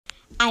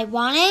I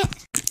want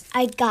it.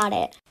 I got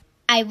it.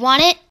 I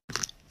want it.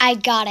 I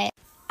got it.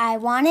 I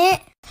want it.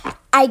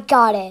 I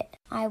got it.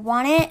 I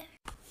want it.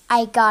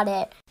 I got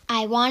it.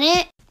 I want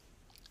it.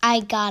 I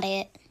got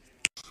it.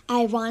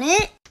 I want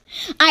it.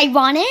 I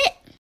want it.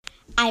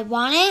 I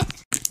want it.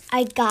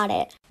 I got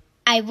it.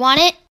 I want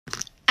it.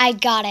 I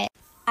got it.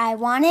 I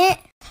want it.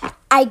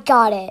 I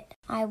got it.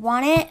 I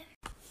want it.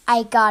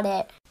 I got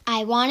it.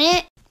 I want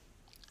it.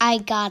 I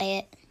got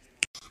it.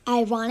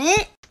 I want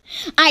it.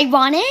 I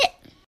want it.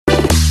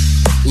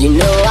 You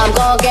know I'm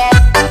gonna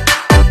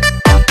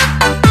get.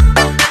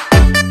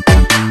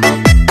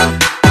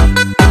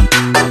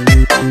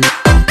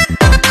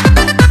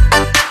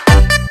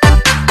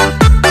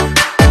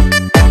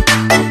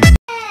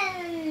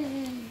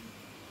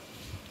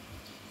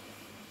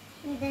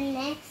 The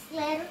next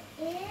letter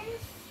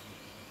is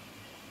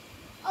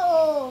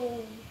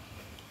O.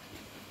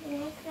 The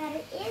next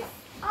letter is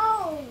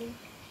O.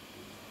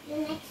 The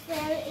next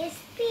letter is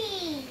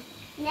P.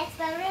 Next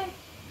letter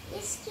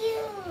is Q.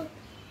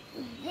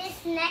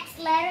 This next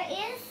letter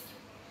is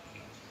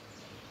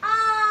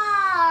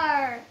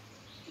R.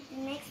 The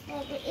next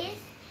letter is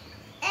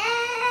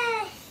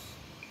S.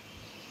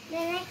 The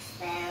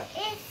next letter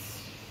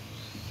is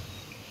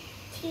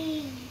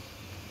T.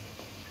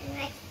 The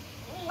next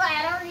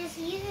letter is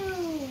U.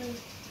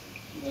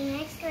 The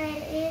next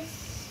letter is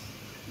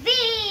V.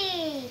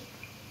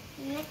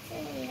 The next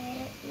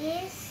letter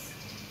is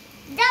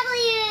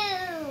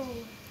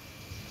W.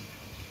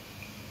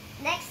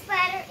 Next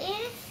letter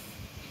is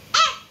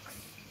X.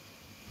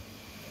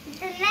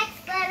 The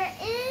next letter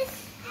is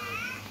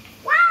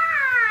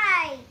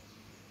Y.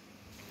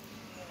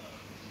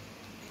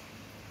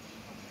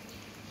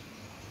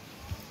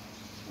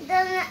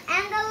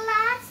 And the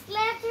last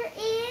letter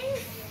is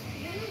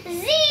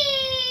Z.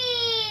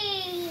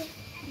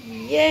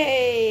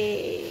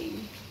 Yay!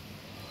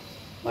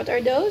 What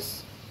are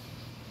those?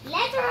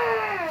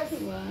 Letters.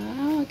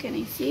 Wow, can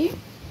I see?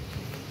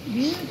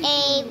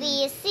 A,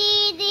 B,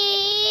 C, D,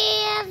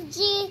 E, F,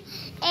 G,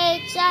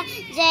 H, I,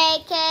 J,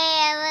 K,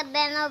 L, M,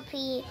 N, O,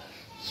 P,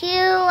 Q,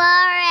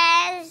 R,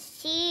 S,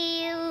 T,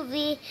 U,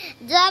 V,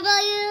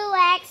 W,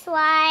 X,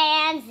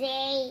 Y, and Z.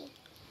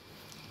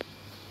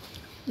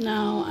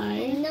 Now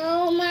I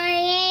Know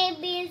my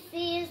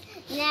ABCs.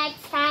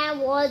 Next time,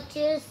 won't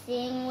you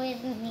sing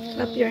with me?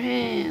 clap your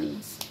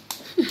hands.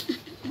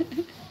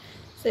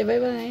 Say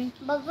bye-bye.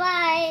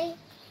 Bye-bye.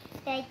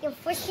 Thank you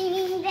for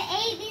singing the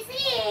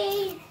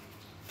ABCs.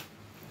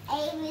 A,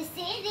 B, C,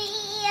 D,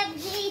 E, F,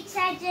 G, H,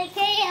 I, J, K,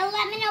 L, M,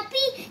 N, O, P,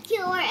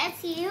 Q, R,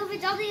 S, T, U, V,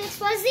 W, X,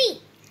 Y,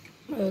 Z.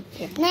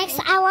 Okay. Next,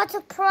 I want to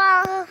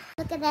pro.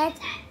 Look at that.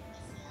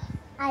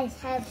 I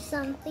have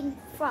something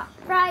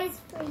prize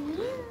for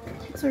you.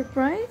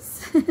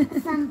 Surprise?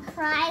 Some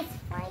prize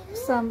for you.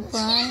 Some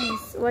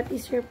prize. What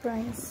is your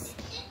prize?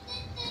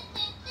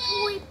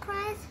 Toy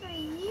prize for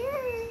you.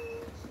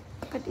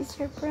 What is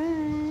your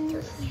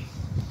prize?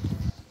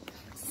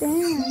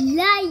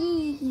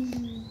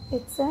 Slime.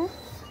 It's a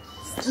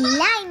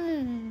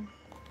Slime.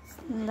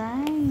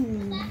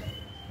 slime.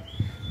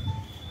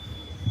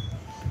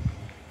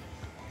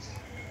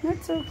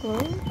 Not so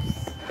close.